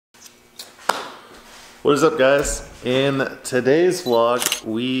What is up, guys? In today's vlog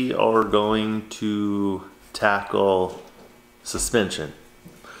we are going to tackle suspension.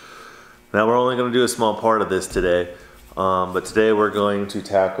 Now we're only going to do a small part of this today, but today we're going to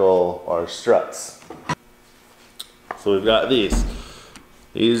tackle our struts. So we've got these.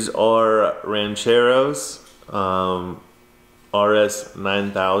 These are Rancheros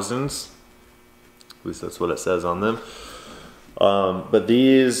RS9000s. At least that's what it says on them. But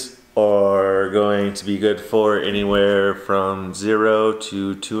these are going to be good for anywhere from 0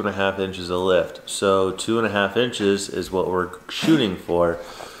 to 2.5 inches of lift. So 2.5 inches is what we're shooting for.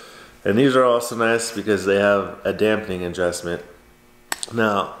 And these are also nice because they have a dampening adjustment.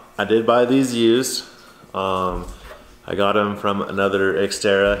 Now, I did buy these used. I got them from another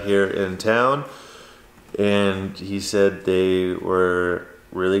Xterra here in town, and he said they were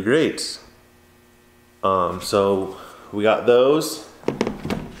really great. So we got those.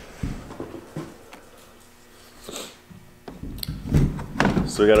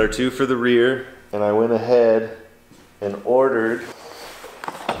 So we got our two for the rear, and I went ahead and ordered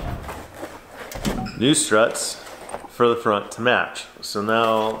new struts for the front to match. So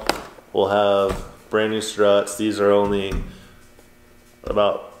now we'll have brand new struts. These are only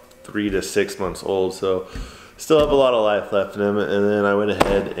about 3 to 6 months old, so still have a lot of life left in them. And then I went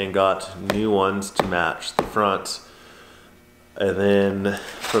ahead and got new ones to match the front. And then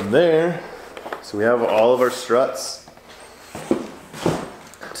from there, so we have all of our struts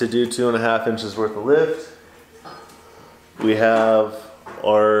to do 2.5 inches worth of lift. We have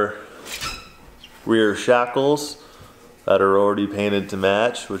our rear shackles that are already painted to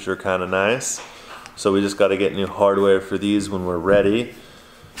match, which are kind of nice. So we just got to get new hardware for these when we're ready.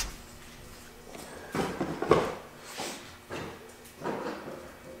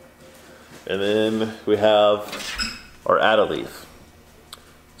 And then we have our add-a-leaf.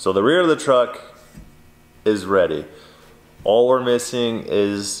 So the rear of the truck is ready. All we're missing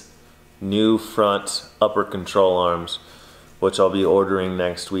is new front upper control arms, which I'll be ordering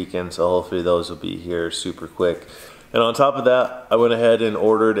next weekend, so hopefully those will be here super quick. And on top of that, I went ahead and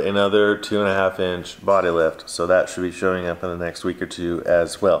ordered another 2.5 inch body lift, so that should be showing up in the next week or two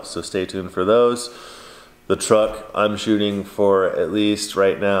as well. So stay tuned for those. The truck, I'm shooting for at least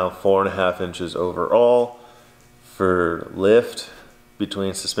right now 4.5 inches overall for lift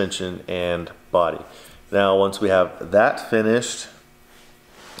between suspension and body. Now once we have that finished,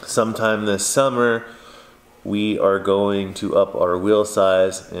 sometime this summer, we are going to up our wheel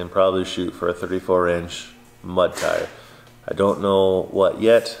size and probably shoot for a 34-inch mud tire. I don't know what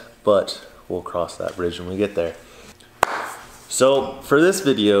yet, but we'll cross that bridge when we get there. So for this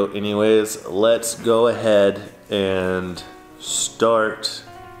video anyways, let's go ahead and start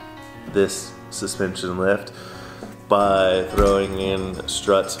this suspension lift by throwing in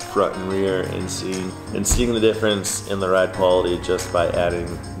struts front and rear and seeing the difference in the ride quality just by adding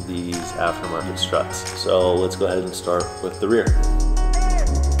these aftermarket struts. So let's go ahead and start with the rear.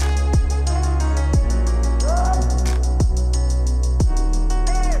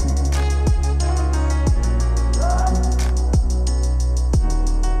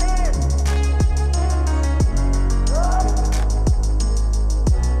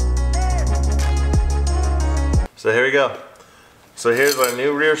 So here we go. So here's our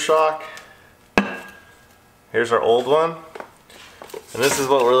new rear shock. Here's our old one. And this is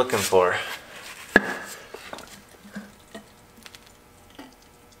what we're looking for.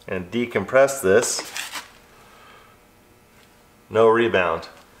 And decompress this. No rebound.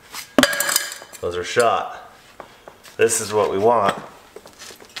 Those are shot. This is what we want.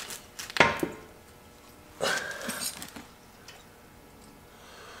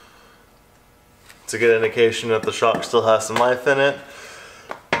 It's a good indication that the shock still has some life in it.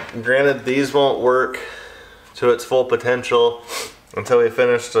 Granted, these won't work to its full potential until we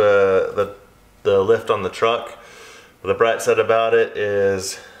finish the lift on the truck. But the bright side about it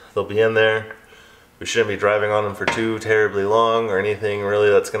is they'll be in there. We shouldn't be driving on them for too terribly long or anything really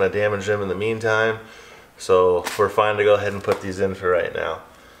that's going to damage them in the meantime. So we're fine to go ahead and put these in for right now.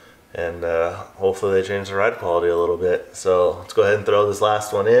 And hopefully they change the ride quality a little bit. So let's go ahead and throw this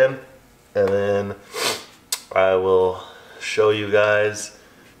last one in, and then I will show you guys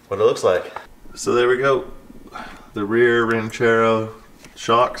what it looks like. So there we go. The rear Ranchero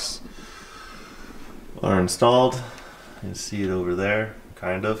shocks are installed. You can see it over there,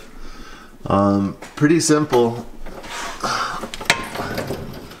 kind of. Pretty simple.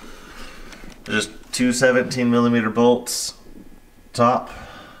 Just two 17mm bolts, top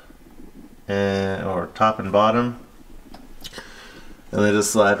and bottom, and they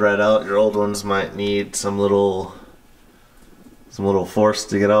just slide right out. Your old ones might need some little force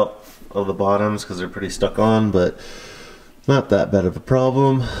to get out of the bottoms because they're pretty stuck on, but not that bad of a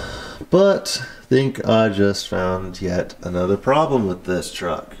problem. But I think I just found yet another problem with this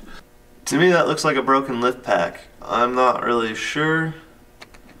truck. To me that looks like a broken lift pack. I'm not really sure,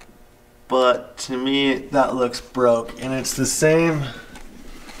 but to me that looks broke, and it's the same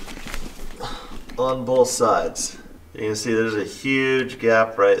on both sides. You can see there's a huge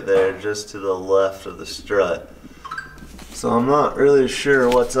gap right there just to the left of the strut. So I'm not really sure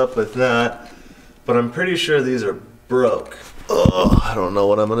what's up with that, but I'm pretty sure these are broke. Oh, I don't know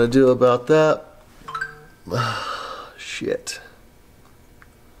what I'm gonna do about that. Shit.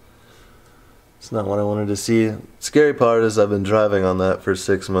 It's not what I wanted to see. Scary part is I've been driving on that for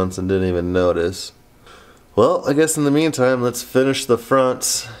 6 months and didn't even notice. Well, I guess in the meantime, let's finish the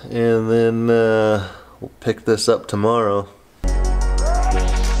fronts and then we'll pick this up tomorrow.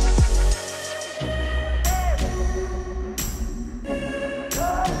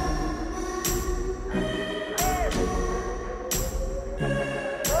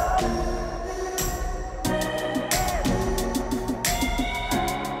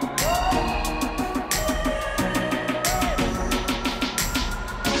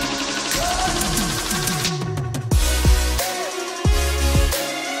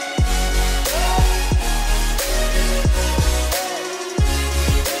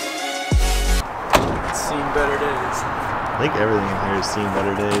 Better days. I think everything in here has seen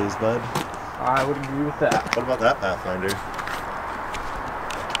better days, bud. I would agree with that. What about that Pathfinder?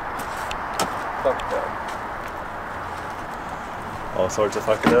 Fucked up. All sorts of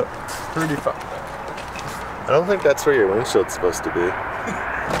fucked up? Pretty fucked up. I don't think that's where your windshield's supposed to be.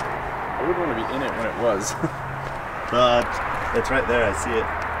 I wouldn't want to be in it when it was. But it's right there, I see it.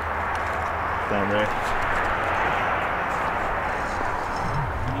 Down there.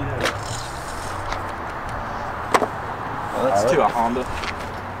 That's to a Honda.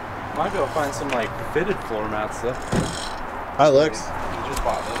 Might be able to find some like fitted floor mats though. Hi, Lex. You just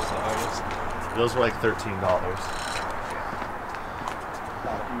bought those though, I guess. Those were like $13. Not a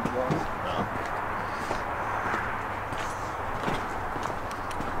huge loss. No.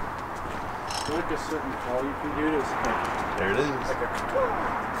 I feel like a certain call you can do to There it is. like a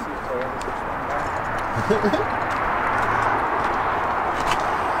see if I ever switch one back.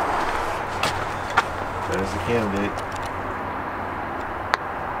 There's the candidate.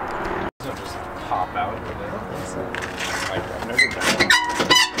 Pop out with it. Like, I've never done it.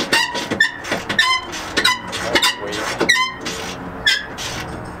 Wait.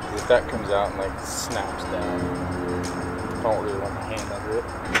 If that comes out and like snaps down, don't really want my hand under it.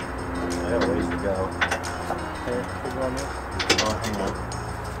 I got a ways to go. Here, keep on this. Oh, hang on.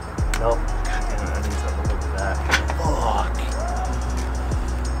 Nope. God damn it, I need something to look at that. Fuck.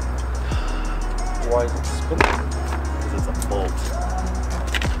 Why is it spinning? Because it's a bolt.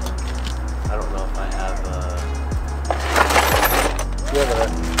 I don't know if I have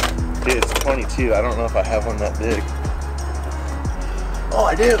dude, it's 22. I don't know if I have one that big. Oh,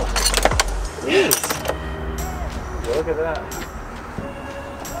 I do. Yes. Look at that.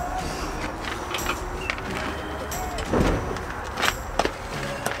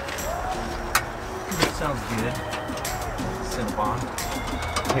 That sounds good. Cinnabon.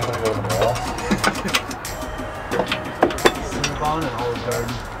 You want to go to the mall? Cinnabon and Olive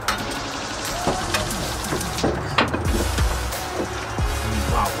Garden.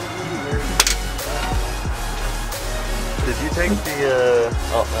 Did you take the,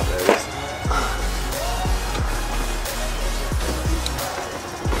 oh, there it is.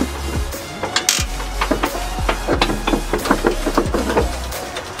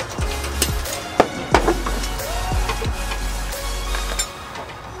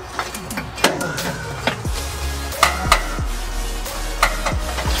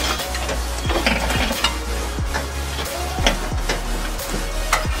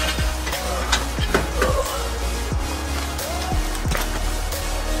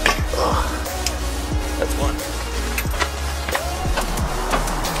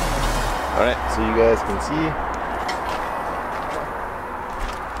 Alright, so you guys can see.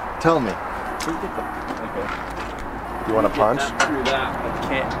 Tell me. Okay. You want to punch? Through that, I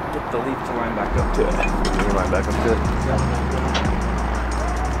can't get the leaf to line back up to it. Can you line back up to it?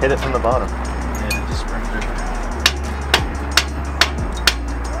 Hit it from the bottom. And it just springs right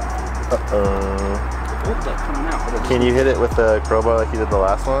Uh-oh. It's like coming out. But Can you hit it with a crowbar like you did the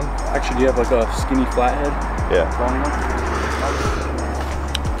last one? Actually, do you have like a skinny flathead? Yeah.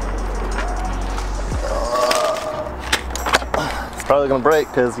 It's probably gonna break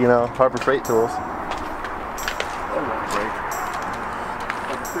because, you know, Harbor Freight tools.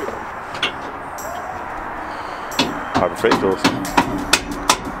 Harbor Freight tools.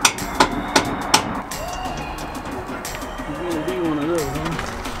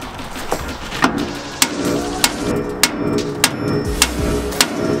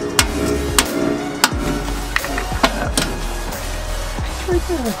 right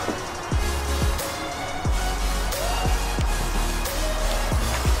there.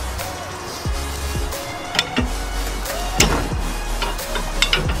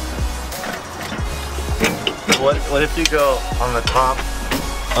 What if you go on the top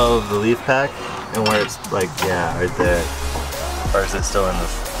of the leaf pack and where it's like, yeah, right there? Or is it still in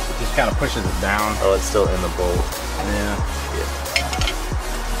this? It just kind of pushes it down. Oh, it's still in the bolt. Yeah.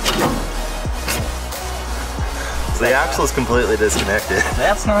 So the axle is completely disconnected.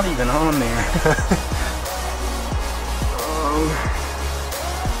 That's not even on there.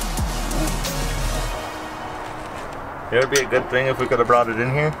 It would be a good thing if we could have brought it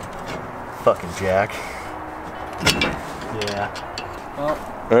in here. Fucking jack. Yeah. Well.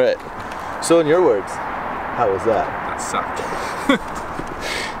 Alright. So in your words, how was that? That sucked.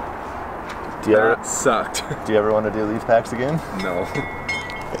 That sucked. Do you ever want to do leaf packs again? No.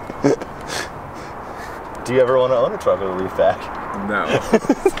 Do you ever want to own a truck with a leaf pack? No.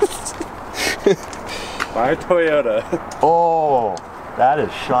 Buy a Toyota. Oh, that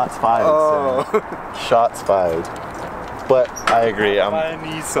is shots fired. Oh. Sir. Shots fired. But I agree. Buy a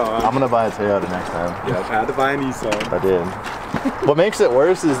Nissan. I'm gonna buy a Toyota next time. Yeah, I've had to buy a Nissan. I did. What makes it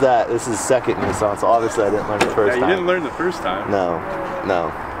worse is that this is second Nissan, so obviously I didn't learn the first time. You didn't learn the first time. No,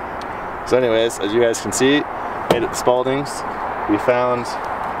 no. So anyways, as you guys can see, made it to Spalding's. We found,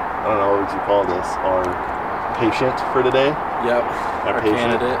 I don't know, what would you call this, our patient for today. Yep. Our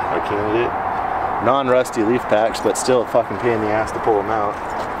candidate. Our candidate. Non-rusty leaf packs, but still a fucking pain in the ass to pull them out.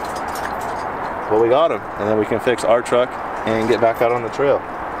 Well, we got them, and then we can fix our truck and get back out on the trail.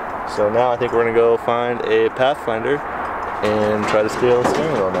 So now I think we're gonna go find a Pathfinder and try to steal a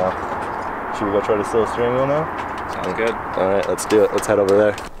steering wheel now. Should we go try to steal a steering wheel now? Sounds good. All right, let's do it. Let's head over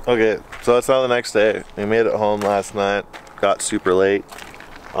there. Okay, so it's now the next day. We made it home last night. Got super late,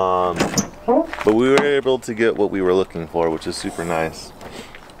 but we were able to get what we were looking for, which is super nice.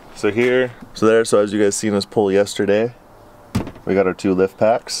 So so as you guys seen us pull yesterday, we got our 2 lift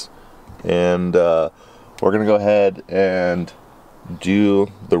packs, and we're gonna go ahead and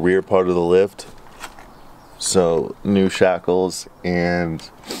do the rear part of the lift. So new shackles, and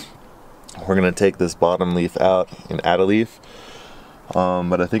we're gonna take this bottom leaf out and add a leaf.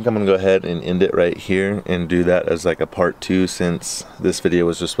 But I think I'm gonna go ahead and end it right here and do that as like a part 2, since this video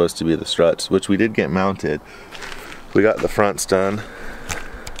was just supposed to be the struts, which we did get mounted. We got the fronts done.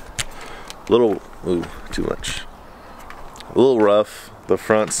 Ooh, too much. A little rough. The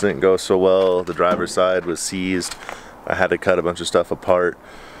fronts didn't go so well. The driver's side was seized. I had to cut a bunch of stuff apart,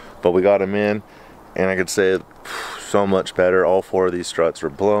 but we got them in, and I could say so much better. All 4 of these struts are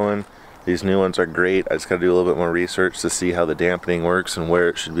blowing. These new ones are great. I just gotta do a little bit more research to see how the dampening works and where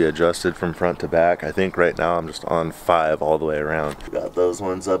it should be adjusted from front to back. I think right now I'm just on 5 all the way around. Got those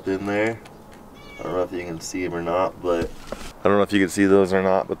ones up in there. I don't know if you can see them or not,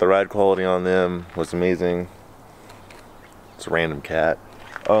 but the ride quality on them was amazing. It's a random cat.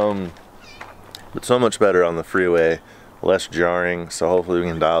 But so much better on the freeway, less jarring, so hopefully we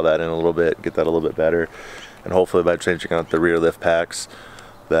can dial that in a little bit, get that a little bit better, and hopefully by changing out the rear lift packs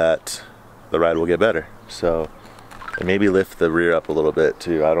that the ride will get better. So, and maybe lift the rear up a little bit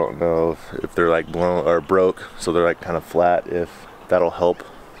too. I don't know if they're like blown or broke, so they're like kind of flat, if that'll help,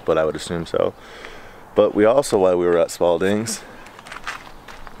 but I would assume so. But we also, while we were at Spalding's,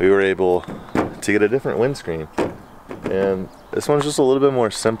 we were able to get a different windscreen, and this one's just a little bit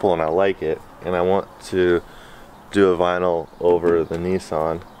more simple, and I like it, and I want to do a vinyl over the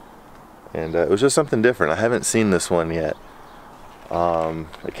Nissan, and it was just something different. I haven't seen this one yet.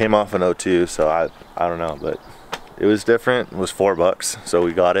 It came off an 02, so I don't know, but it was different. It was $4, so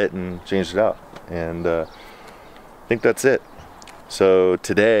we got it and changed it out, and I think that's it. So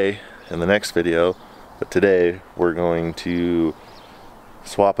today, in the next video, but today we're going to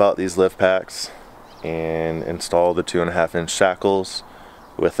swap out these lift packs and install the 2.5-inch shackles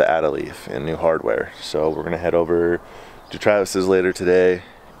with the add-a-leaf and new hardware. So we're gonna head over to Travis's later today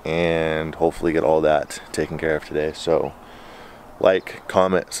and hopefully get all that taken care of today. So like,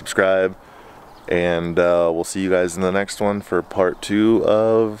 comment, subscribe, and we'll see you guys in the next one for part 2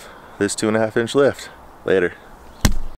 of this 2.5-inch lift. Later.